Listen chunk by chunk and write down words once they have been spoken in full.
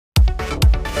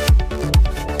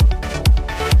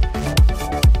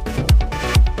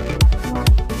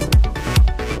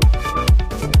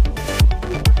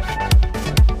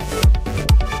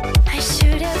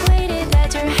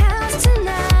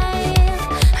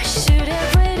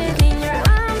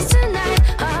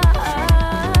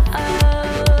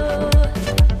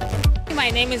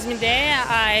is MEDEA.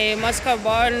 I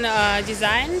Moscow-born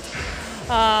designed,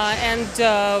 and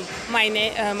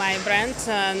my brand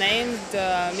named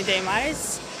MEDEA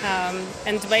MARIS,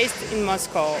 and based in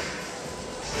Moscow.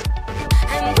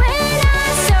 And when I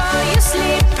saw you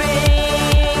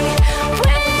sleeping,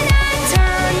 when I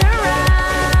turned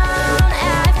around,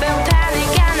 I felt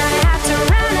panic and I had to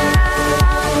run out.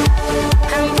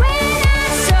 And when I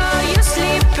saw you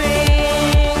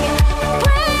sleeping,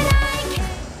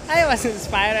 I was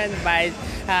inspired by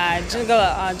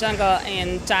jungle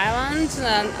in Thailand.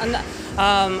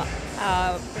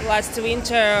 Last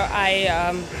winter,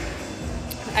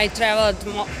 I traveled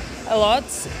a lot.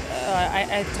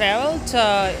 I traveled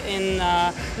in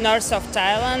north of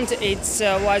Thailand. It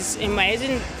was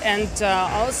amazing, and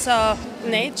also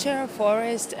nature,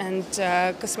 forest, and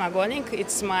cosmogonic.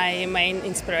 It's my main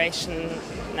inspiration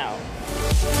now.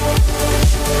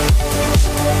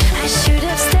 I should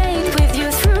have stayed with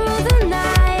you through the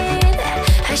night.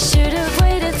 I should have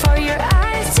waited for your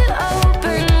eyes to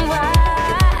open wide.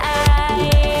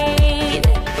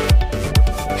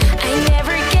 I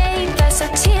never gave us a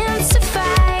chance to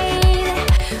fight.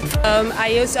 I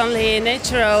use only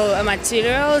natural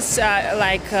materials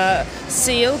like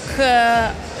silk,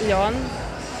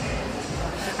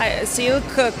 silk,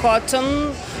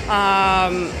 cotton,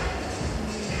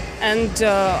 and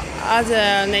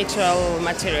other natural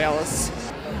materials.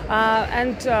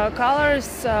 And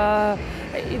colors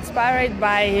inspired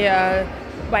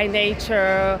by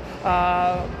nature,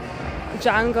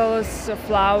 jungles,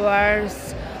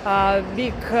 flowers,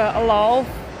 big love,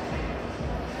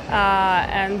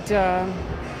 and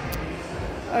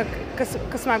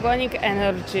cosmogonic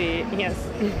energy. Yes.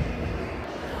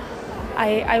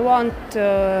 I want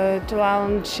to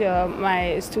launch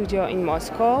my studio in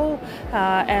Moscow,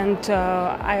 and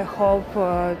I hope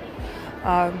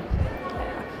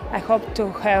to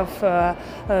have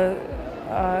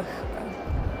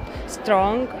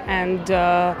strong and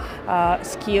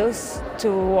skills to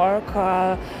work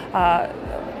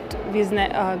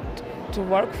to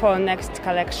work for next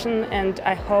collection, and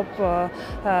I hope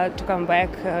to come back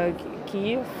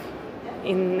Kiev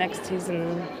in next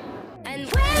season. And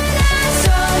when I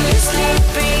saw you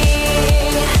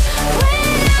sleeping,